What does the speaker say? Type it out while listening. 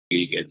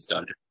we'll get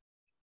started.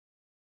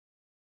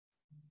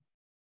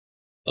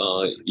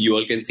 You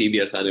all can see the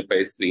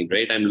Asanify screen,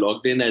 right? I'm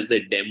logged in as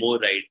the demo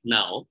right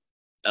now.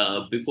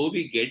 Before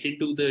we get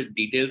into the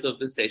details of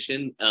the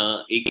session,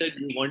 Ekta,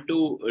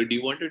 do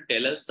you want to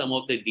tell us some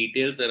of the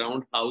details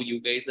around how you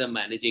guys are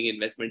managing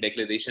investment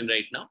declaration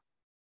right now?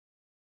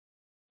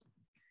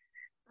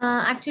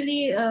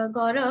 Actually,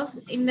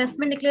 Gaurav,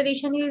 investment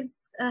declaration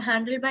is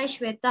handled by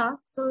Shweta,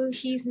 so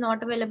she's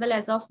not available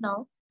as of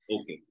now.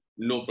 Okay,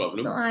 no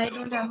problem. So I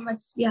don't have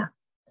much, yeah.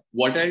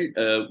 What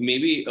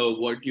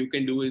what you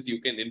can do is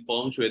you can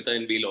inform Shweta,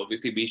 and we'll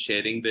obviously be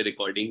sharing the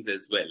recordings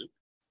as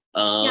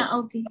well. Yeah,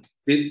 okay.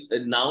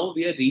 Now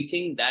we are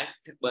reaching that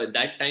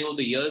time of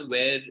the year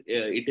where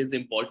it is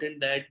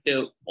important that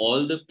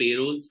all the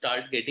payrolls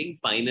start getting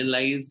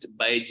finalized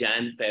by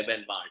Jan, Feb,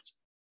 and March.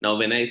 Now,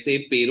 when I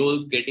say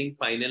payrolls getting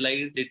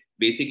finalized, it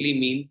basically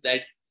means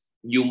that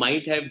you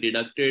might have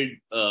deducted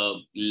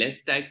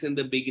less tax in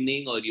the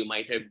beginning, or you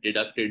might have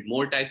deducted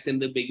more tax in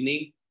the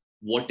beginning,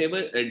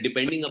 whatever,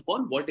 depending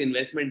upon what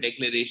investment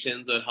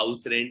declarations or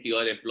house rent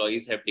your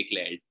employees have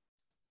declared.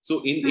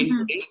 So in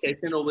today's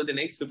session, over the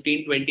next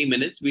 15-20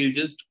 minutes, we'll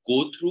just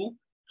go through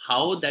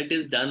how that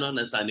is done on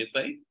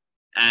Asanify.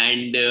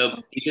 And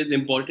it is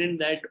important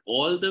that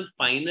all the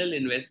final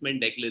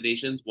investment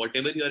declarations,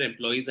 whatever your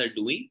employees are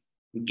doing,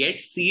 get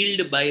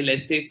sealed by,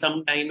 let's say,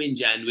 sometime in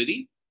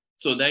January,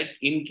 so that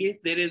in case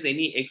there is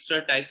any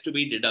extra tax to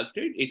be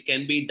deducted, it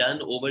can be done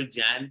over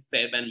Jan,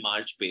 Feb, and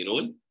March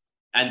payroll.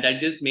 And that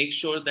just makes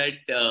sure that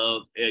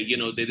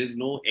there is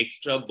no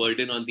extra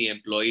burden on the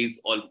employees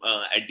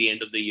at the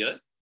end of the year.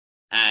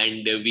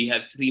 And we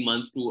have 3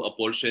 months to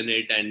apportion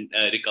it and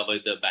recover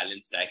the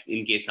balance tax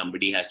in case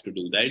somebody has to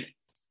do that.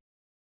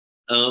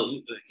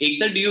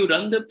 Ekta, do you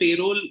run the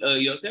payroll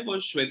yourself, or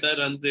Shweta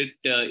runs it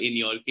in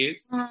your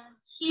case?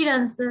 She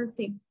runs the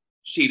same.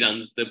 She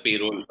runs the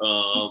payroll.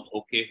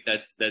 Okay,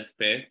 that's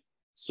fair.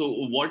 So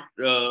what,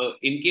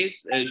 in case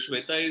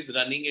Shweta is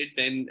running it,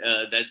 then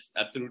that's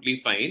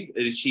absolutely fine.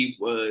 She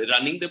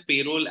running the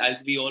payroll,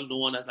 as we all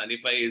know on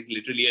Asanify, is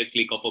literally a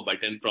click of a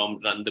button from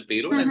run the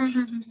payroll.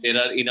 And there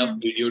are enough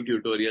video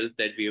tutorials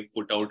that we have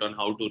put out on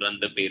how to run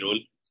the payroll.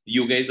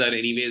 You guys are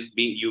anyways,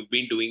 you've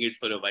been doing it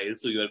for a while,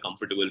 so you are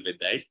comfortable with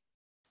that.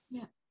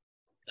 Yeah.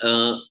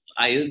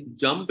 I'll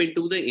jump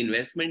into the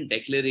investment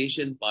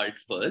declaration part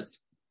first.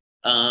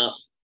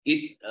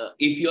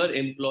 If your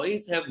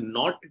employees have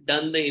not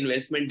done the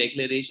investment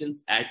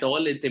declarations at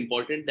all, it's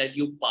important that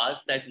you pass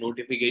that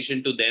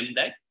notification to them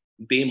that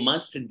they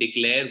must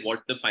declare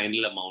what the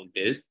final amount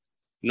is.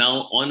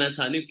 Now, on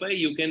Asanify,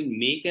 you can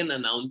make an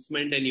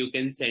announcement and you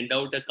can send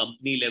out a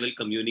company level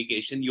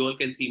communication. You all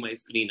can see my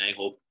screen, I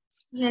hope.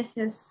 Yes,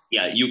 yes.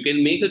 Yeah, you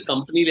can make a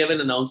company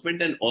level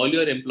announcement and all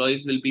your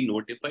employees will be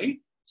notified.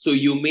 So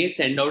you may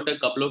send out a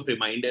couple of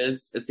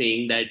reminders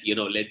saying that,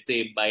 let's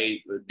say by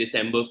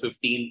December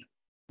 15th,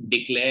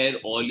 declare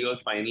all your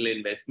final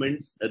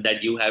investments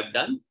that you have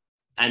done.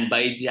 And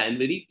by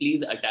January,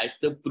 please attach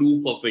the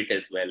proof of it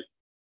as well.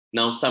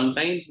 Now,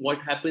 sometimes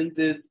what happens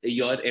is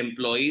your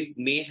employees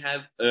may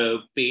have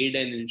paid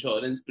an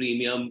insurance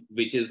premium,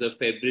 which is a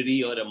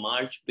February or a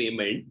March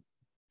payment.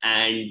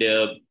 And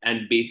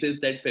basis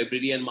that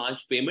February and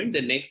March payment,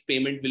 the next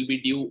payment will be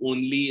due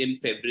only in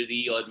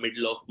February or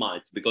middle of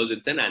March, because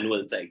it's an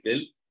annual cycle.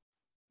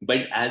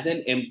 But as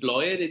an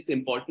employer, it's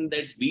important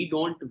that we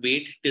don't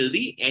wait till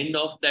the end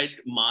of that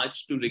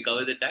March to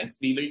recover the tax.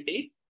 We will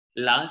take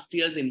last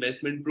year's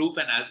investment proof.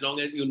 And as long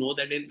as you know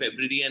that in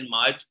February and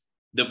March,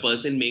 the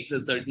person makes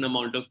a certain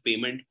amount of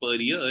payment per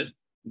year,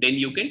 then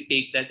you can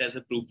take that as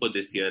a proof for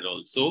this year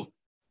also.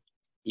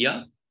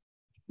 Yeah.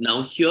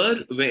 Now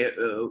here,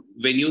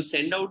 when you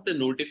send out the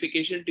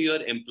notification to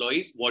your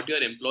employees, what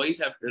your employees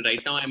have,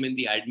 right now I'm in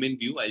the admin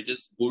view, I'll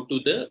just go to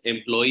the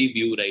employee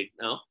view right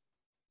now.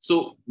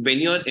 So when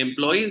your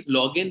employees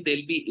log in,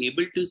 they'll be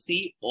able to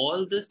see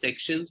all the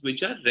sections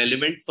which are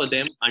relevant for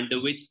them, under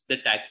which the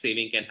tax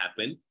saving can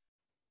happen.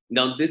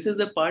 Now, this is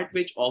the part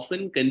which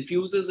often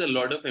confuses a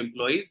lot of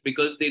employees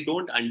because they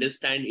don't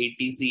understand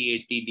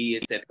ATC,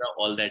 ATD, etc.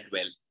 all that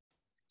well.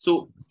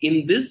 So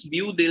in this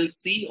view, they'll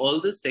see all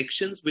the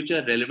sections which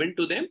are relevant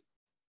to them.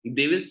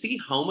 They will see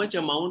how much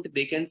amount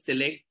they can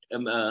select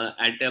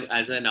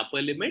as an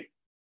upper limit.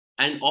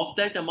 And of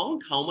that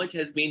amount, how much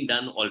has been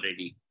done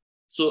already.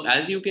 So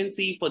as you can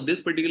see, for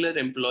this particular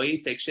employee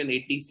section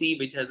ATC,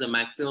 which has a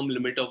maximum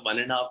limit of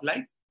 1.5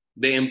 lakhs,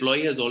 the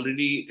employee has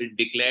already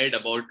declared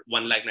about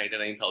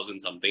 1,99,000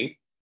 something.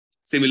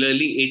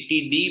 Similarly,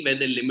 ATD, where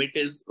the limit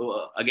is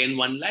again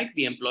 1 lakh,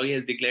 the employee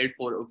has declared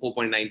for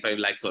 4.95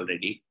 lakhs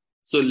already.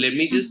 So let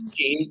me just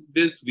change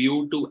this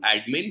view to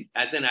admin.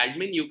 As an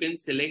admin, you can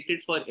select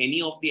it for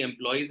any of the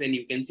employees and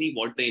you can see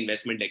what the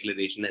investment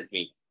declaration has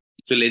been.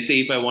 So let's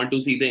say if I want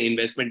to see the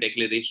investment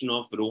declaration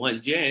of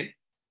Rohan Jain,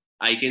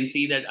 I can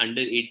see that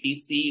under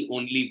ATC,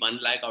 only 1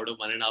 lakh out of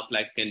 1.5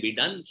 lakhs can be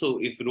done. So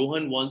if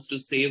Rohan wants to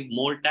save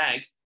more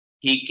tax,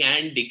 he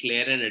can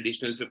declare an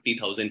additional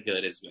 50,000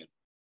 here as well.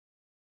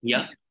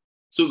 Yeah.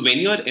 So when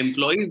your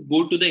employees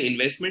go to the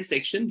investment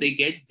section, they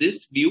get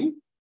this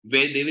view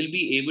where they will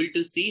be able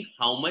to see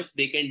how much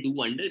they can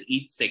do under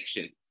each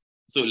section.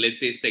 So let's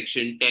say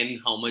section 10,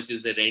 how much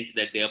is the rent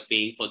that they are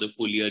paying for the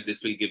full year?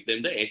 This will give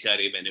them the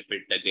HRA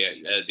benefit that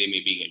they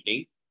may be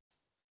getting.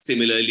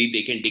 Similarly,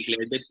 they can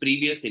declare their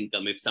previous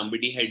income. If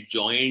somebody had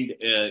joined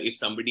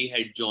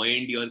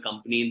your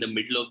company in the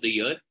middle of the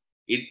year,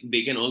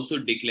 they can also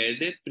declare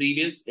their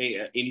previous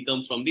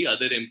income from the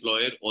other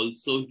employer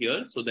also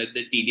here, so that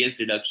the TDS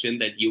deduction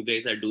that you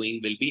guys are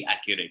doing will be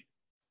accurate.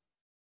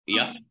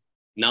 Yeah.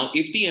 Now,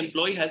 if the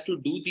employee has to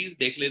do these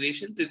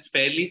declarations, it's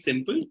fairly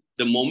simple.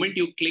 The moment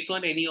you click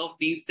on any of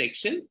these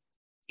sections,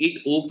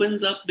 it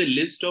opens up the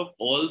list of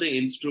all the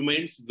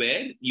instruments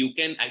where you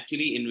can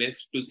actually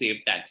invest to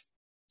save tax.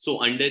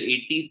 So under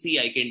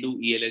 80C, I can do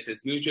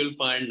ELSS mutual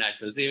fund,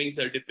 national savings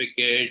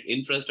certificate,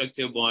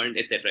 infrastructure bond,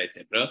 etc.,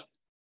 etc.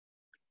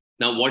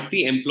 Now, what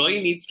the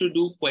employee needs to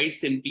do quite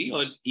simply,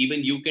 or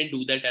even you can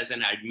do that as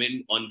an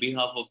admin on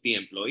behalf of the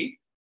employee.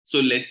 So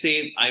let's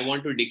say I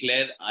want to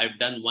declare, I've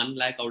done 1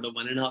 lakh out of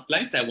 1.5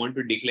 lakhs. I want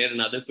to declare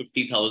another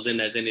 50,000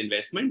 as an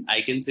investment.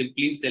 I can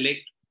simply select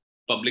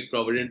public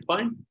provident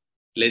fund.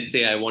 Let's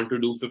say I want to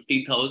do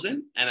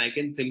 50,000 and I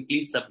can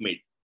simply submit.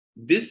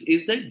 This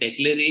is the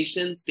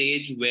declaration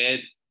stage where,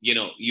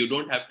 you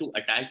don't have to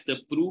attach the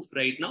proof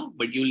right now,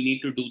 but you'll need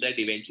to do that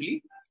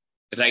eventually.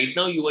 Right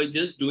now, you are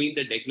just doing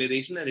the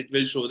declaration and it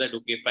will show that,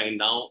 okay, fine,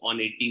 now on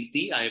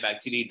 80C, I've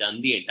actually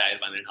done the entire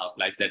 1.5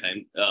 lakhs that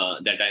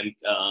I'm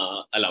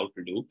allowed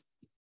to do.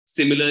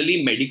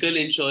 Similarly, medical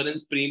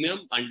insurance premium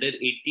under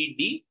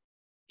 80D,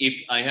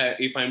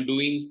 if I'm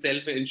doing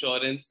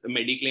self-insurance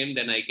Mediclaim,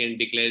 then I can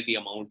declare the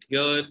amount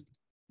here.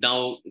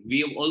 Now,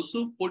 we have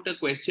also put a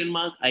question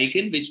mark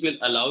icon, which will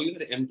allow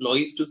your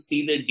employees to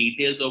see the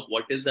details of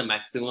what is the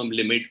maximum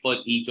limit for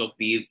each of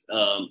these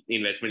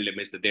investment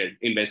limits that they're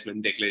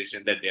investment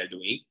declaration that they're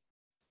doing.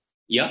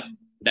 Yeah,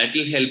 that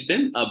will help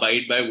them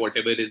abide by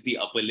whatever is the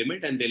upper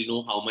limit, and they'll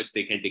know how much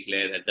they can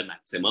declare at the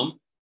maximum.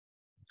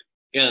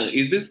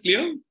 Is this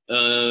clear?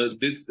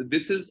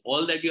 This is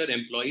all that your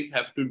employees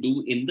have to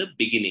do in the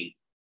beginning.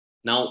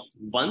 Now,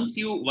 once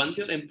your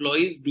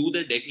employees do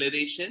the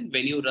declaration,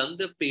 when you run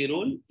the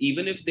payroll,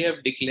 even if they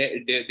have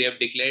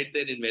declared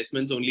their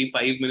investments only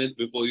 5 minutes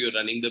before you're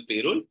running the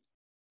payroll,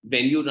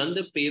 when you run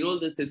the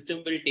payroll, the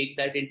system will take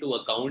that into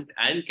account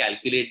and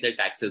calculate the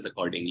taxes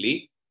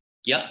accordingly.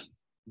 Yeah,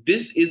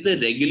 this is the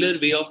regular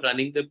way of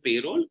running the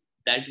payroll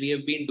that we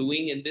have been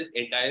doing in this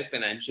entire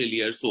financial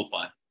year so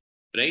far,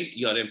 right?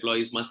 Your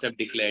employees must have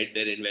declared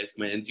their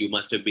investments. You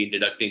must have been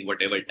deducting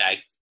whatever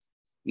tax.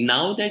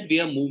 Now that we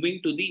are moving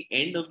to the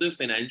end of the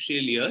financial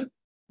year,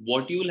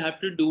 what you will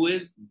have to do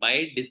is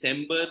by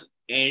December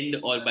end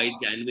or by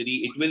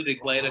January, it will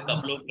require a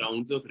couple of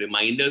rounds of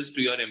reminders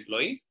to your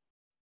employees.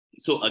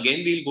 So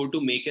again, we'll go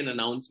to make an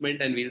announcement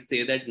and we'll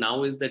say that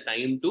now is the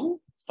time to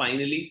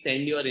finally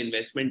send your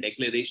investment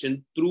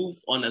declaration proof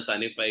on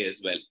Asanify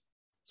as well.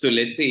 So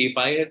let's say if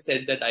I have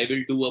said that I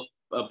will do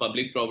a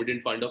public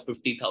provident fund of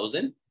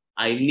 50,000,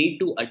 I need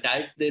to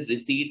attach the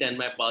receipt and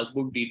my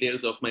passbook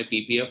details of my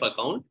PPF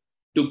account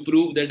to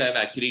prove that I've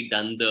actually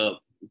done the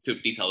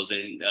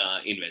 50,000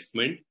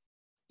 investment.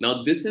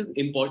 Now, this is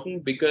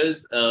important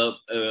because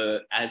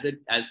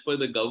as per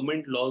the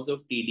government laws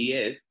of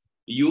TDS,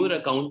 you're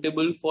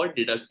accountable for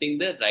deducting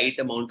the right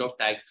amount of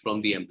tax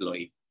from the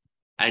employee.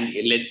 And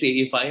let's say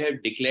if I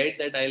have declared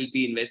that I'll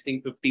be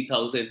investing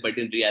 50,000, but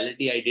in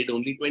reality, I did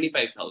only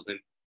 25,000.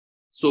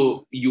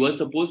 So you are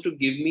supposed to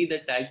give me the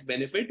tax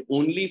benefit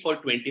only for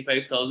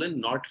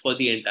 25,000, not for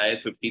the entire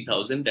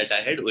 50,000 that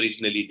I had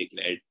originally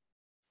declared.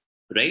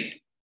 Right?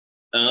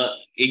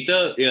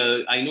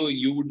 Ekta, I know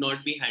you would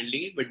not be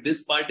handling it, but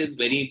this part is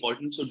very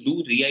important. So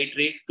do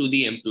reiterate to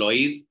the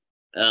employees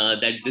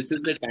that this is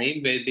the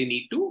time where they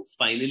need to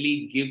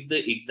finally give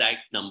the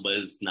exact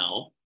numbers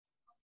now.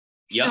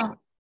 Yeah.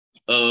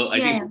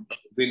 I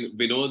think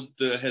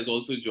Vinod has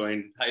also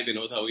joined. Hi,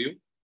 Vinod, how are you?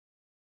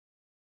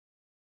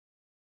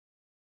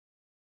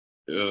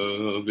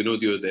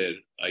 Vinod, you're there.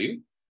 Are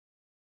you?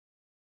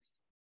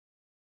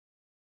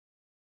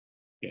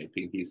 Okay, I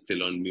think he's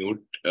still on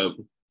mute.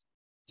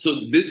 So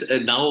this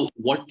now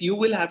what you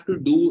will have to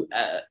do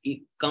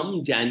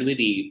come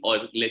January,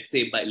 or let's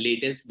say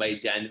by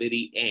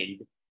January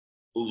end,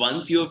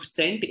 once you have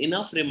sent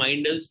enough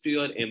reminders to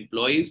your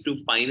employees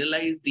to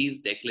finalize these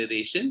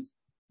declarations,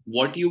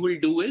 what you will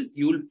do is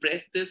you will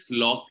press this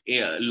lock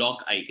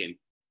icon.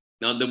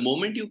 Now, the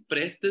moment you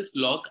press this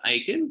lock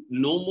icon,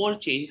 no more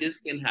changes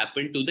can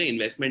happen to the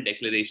investment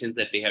declarations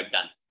that they have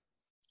done.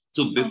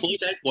 So before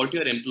that, what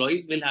your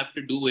employees will have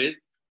to do is,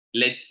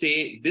 let's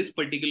say this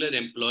particular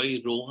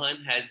employee,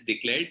 Rohan, has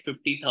declared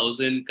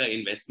 50,000 ka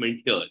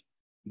investment here.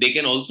 They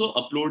can also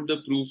upload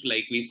the proof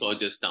like we saw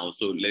just now.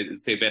 So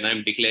let's say when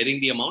I'm declaring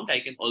the amount, I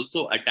can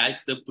also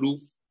attach the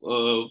proof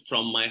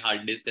from my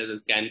hard disk as a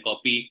scan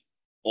copy.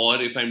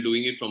 Or if I'm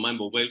doing it from my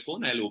mobile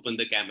phone, I'll open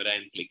the camera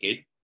and click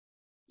it.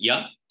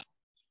 Yeah.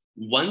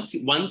 Once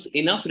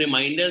enough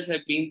reminders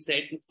have been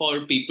set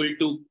for people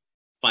to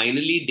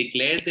finally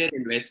declare their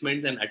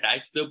investments and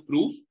attach the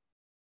proof,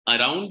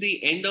 around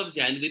the end of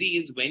January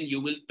is when you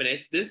will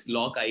press this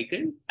lock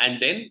icon.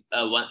 And then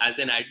as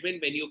an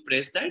admin, when you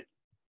press that,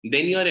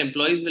 then your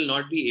employees will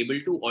not be able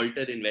to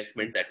alter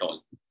investments at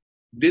all.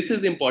 This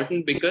is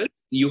important because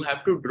you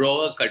have to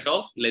draw a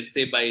cutoff, let's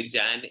say by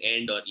Jan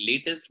end or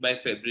latest by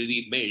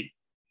February mid,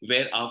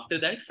 where after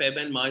that Feb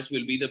and March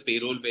will be the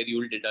payroll where you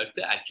will deduct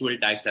the actual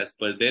tax as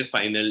per their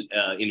final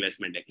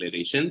investment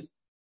declarations.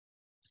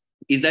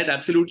 Is that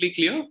absolutely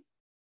clear?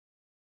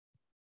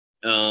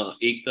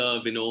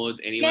 Ekta, Vinod,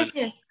 anyone?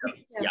 Yes,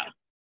 it's clear. Yeah.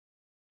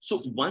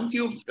 So once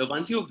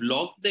you've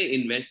locked the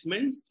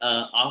investments,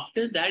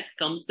 after that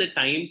comes the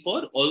time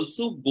for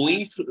also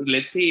going through.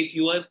 Let's say if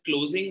you are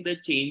closing the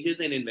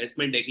changes in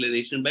investment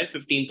declaration by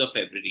 15th of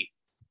February,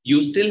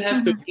 you still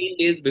have 15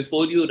 days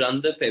before you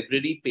run the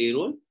February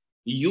payroll.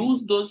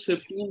 Use those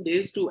 15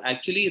 days to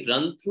actually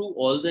run through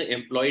all the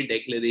employee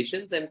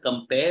declarations and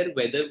compare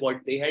whether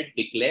what they had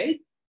declared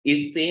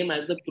is same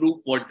as the proof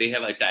what they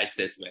have attached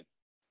as well.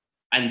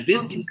 And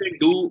this you can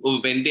do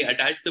when they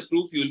attach the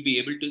proof, you'll be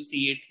able to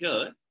see it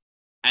here.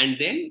 And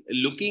then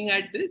looking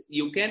at this,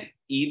 you can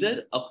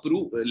either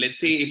approve, let's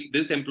say if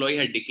this employee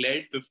had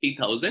declared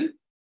 50,000,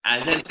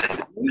 as an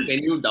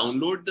when you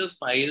download the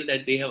file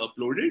that they have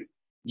uploaded,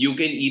 you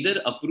can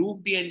either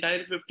approve the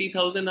entire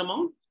 50,000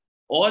 amount,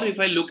 or if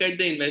I look at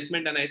the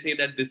investment and I say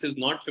that this is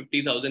not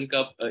 50,000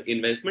 ka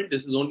investment,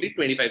 this is only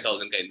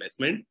 25,000 ka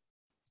investment.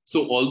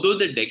 So although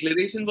the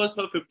declaration was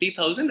for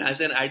 50,000, as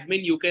an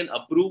admin, you can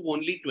approve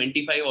only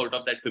 25 out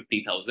of that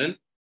 50,000.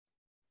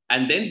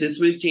 And then this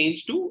will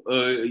change to,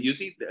 you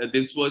see,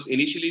 this was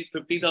initially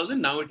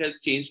 50,000. Now it has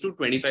changed to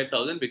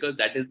 25,000 because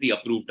that is the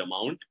approved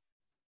amount.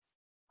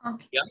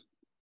 Okay. Yeah.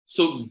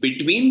 So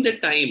between the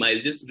time,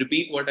 I'll just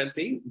repeat what I'm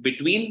saying.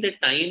 Between the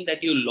time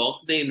that you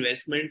lock the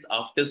investments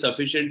after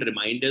sufficient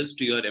reminders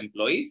to your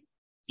employees,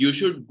 you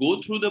should go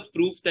through the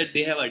proof that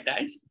they have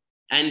attached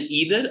and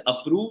either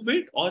approve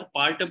it or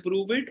part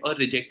approve it or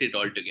reject it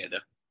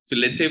altogether. So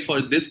let's say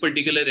for this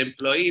particular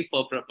employee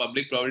for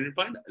public provident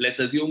fund, let's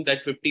assume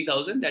that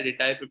 50,000, that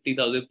entire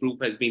 50,000 proof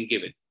has been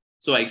given.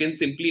 So I can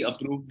simply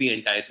approve the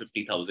entire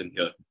 50,000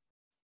 here.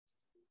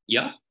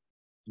 Yeah.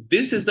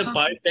 This is the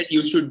part that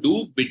you should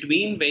do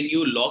between when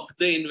you lock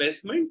the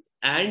investments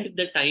and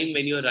the time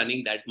when you're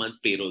running that month's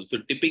payroll. So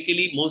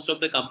typically most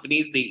of the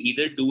companies, they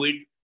either do it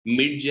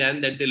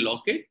mid-Jan that they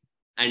lock it,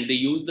 and they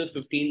use the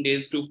 15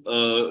 days to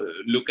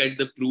look at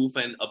the proof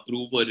and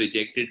approve or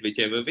reject it,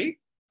 whichever way.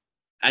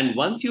 And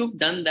once you've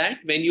done that,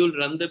 when you'll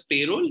run the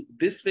payroll,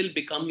 this will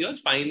become your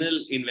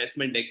final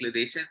investment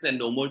declarations and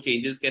no more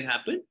changes can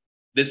happen.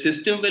 The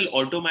system will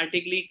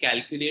automatically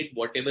calculate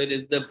whatever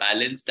is the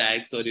balance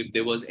tax, or if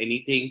there was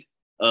anything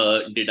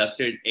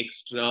deducted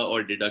extra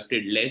or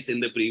deducted less in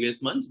the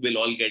previous months, will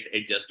all get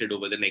adjusted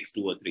over the next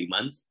 2 or 3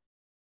 months.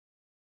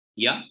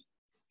 Yeah.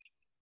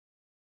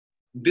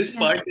 This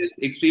part is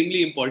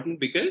extremely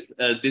important because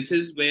this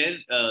is where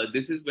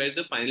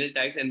the final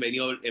tax, and when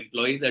your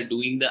employees are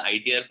doing the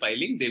ITR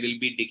filing, they will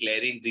be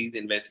declaring these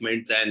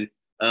investments, and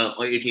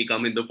it will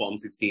come in the Form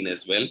 16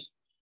 as well.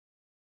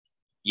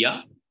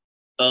 Yeah.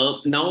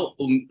 Now,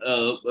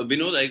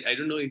 Vinod, I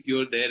don't know if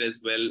you're there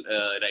as well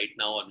right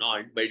now or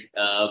not, but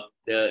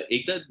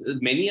Ekta,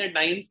 many a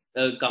times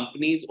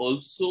companies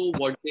also,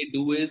 what they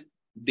do is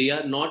they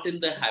are not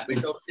in the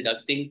habit of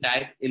deducting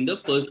tax in the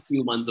first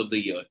few months of the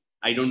year.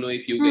 I don't know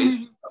if you guys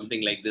do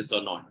something like this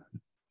or not.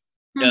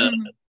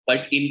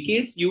 But in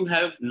case you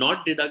have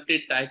not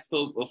deducted tax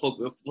for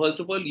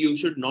first of all, you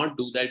should not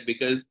do that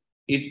because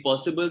it's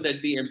possible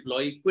that the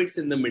employee quits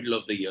in the middle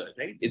of the year,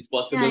 right? It's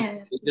possible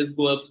to just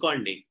go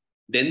absconding.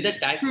 Then the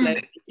tax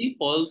liability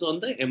falls on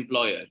the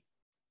employer.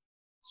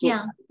 So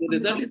as a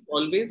result, it's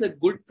always a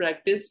good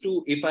practice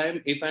to,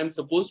 if I'm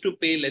supposed to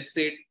pay, let's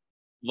say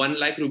 1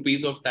 lakh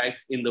rupees of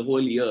tax in the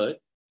whole year,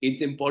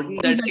 it's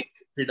important that I'm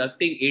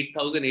deducting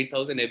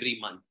 8,000 every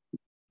month.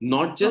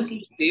 Not just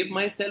to save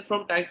myself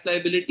from tax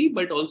liability,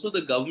 but also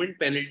the government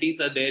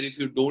penalties are there if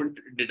you don't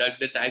deduct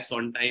the tax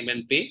on time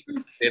and pay.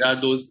 There are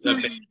those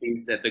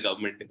penalties that the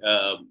government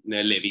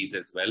levies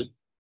as well.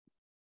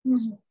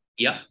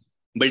 Yeah.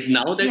 But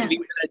now that we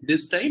are at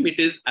this time, it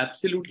is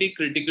absolutely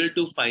critical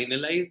to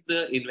finalize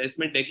the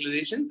investment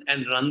declarations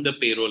and run the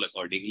payroll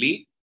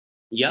accordingly.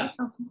 Yeah.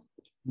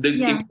 The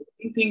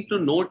important thing to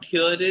note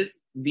here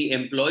is the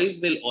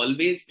employees will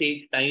always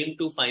take time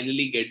to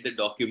finally get the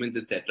documents,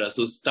 etc.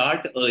 So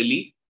start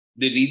early.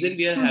 The reason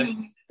we are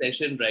having this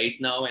session right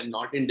now and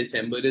not in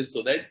December is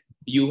so that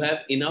you have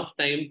enough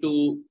time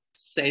to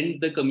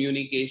send the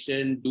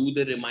communication, do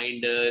the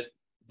reminder,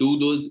 do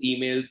those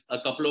emails.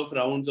 A couple of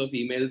rounds of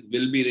emails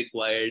will be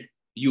required.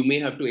 You may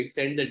have to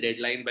extend the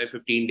deadline by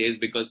 15 days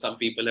because some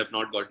people have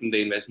not gotten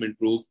the investment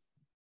proof.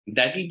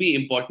 That will be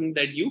important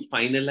that you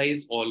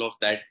finalize all of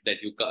that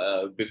you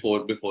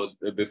before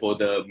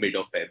the mid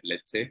of Feb,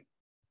 let's say.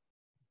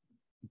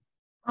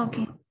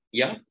 Okay.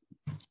 Yeah.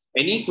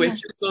 Any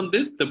questions on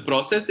this? The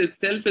process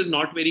itself is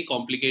not very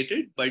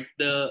complicated, but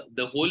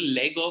the whole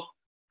leg of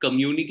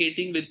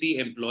communicating with the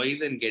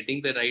employees and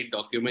getting the right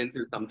documents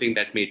is something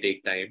that may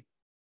take time.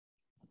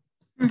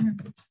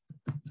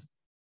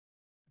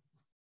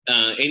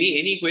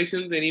 Any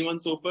questions? Anyone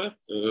so far?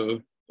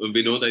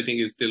 Vinod, I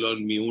think is still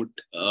on mute.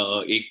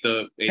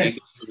 Ekta, anything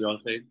from your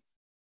side?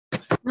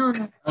 No,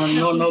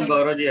 No,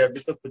 Gaurav ji, अभी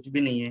तो कुछ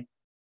भी नहीं है.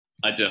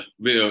 Acha,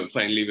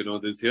 finally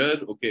Vinod is here.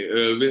 Okay,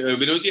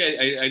 Vinod ji,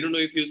 I don't know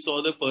if you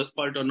saw the first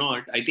part or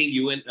not. I think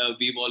you and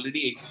we've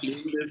already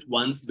explained this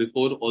once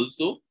before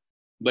also,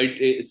 but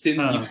since you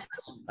have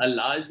a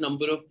large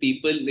number of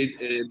people,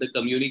 the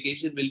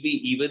communication will be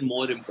even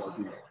more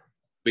important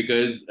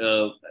because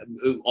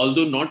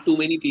although not too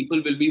many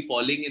people will be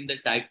falling in the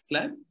tax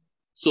slab,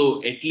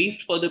 so at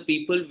least for the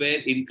people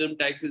where income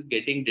tax is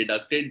getting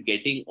deducted,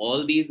 getting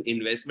all these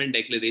investment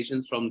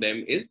declarations from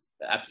them is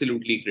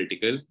absolutely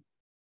critical.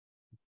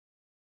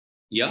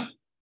 Yeah.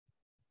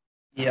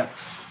 Yeah.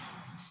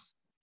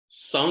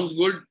 Sounds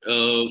good.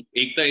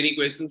 Ekta, any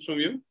questions from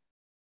you?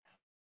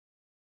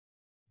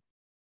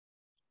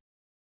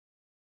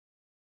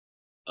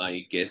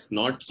 I guess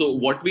not. So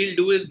what we'll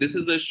do is, this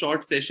is a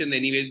short session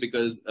anyways,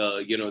 because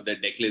the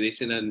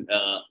declaration and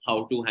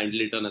how to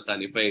handle it on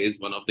Asanify is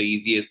one of the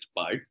easiest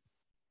parts.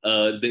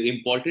 The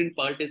important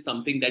part is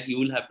something that you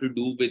will have to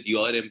do with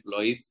your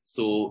employees.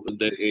 So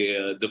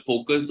the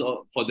focus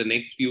for the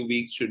next few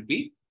weeks should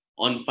be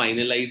on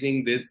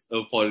finalizing this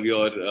for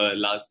your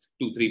last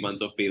 2-3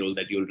 months of payroll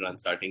that you'll run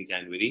starting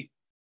January.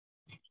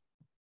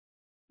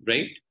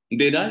 Right?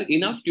 There are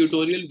enough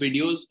tutorial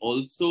videos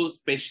also,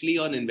 especially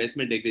on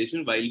investment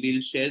declaration, while we'll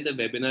share the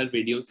webinar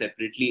video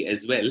separately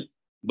as well.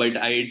 But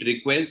I'd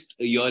request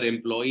your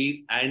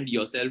employees and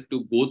yourself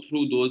to go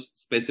through those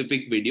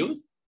specific videos.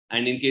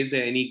 And in case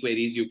there are any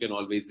queries, you can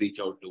always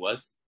reach out to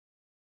us.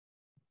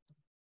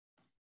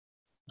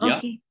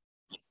 Okay.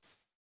 Yeah.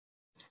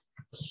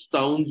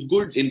 Sounds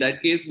good. In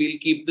that case, we'll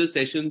keep the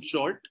session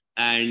short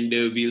and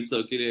we'll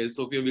circulate.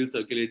 Sophia will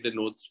circulate the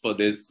notes for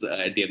this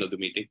at the end of the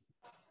meeting.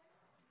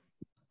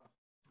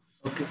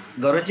 Okay.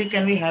 Gaurav ji,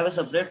 can we have a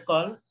separate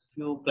call?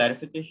 Few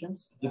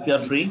clarifications, if you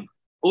are free.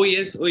 Oh,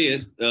 yes. Oh,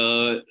 yes.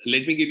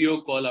 Let me give you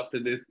a call after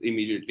this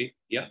immediately.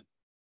 Yeah.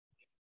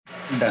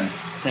 Done.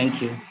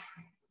 Thank you.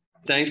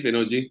 Thanks,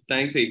 Vinodji.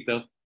 Thanks,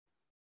 Ekta.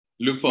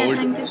 Look forward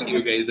to seeing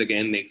you guys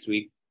again next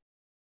week.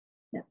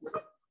 Yeah.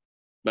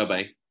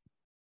 Bye-bye.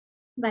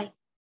 Bye.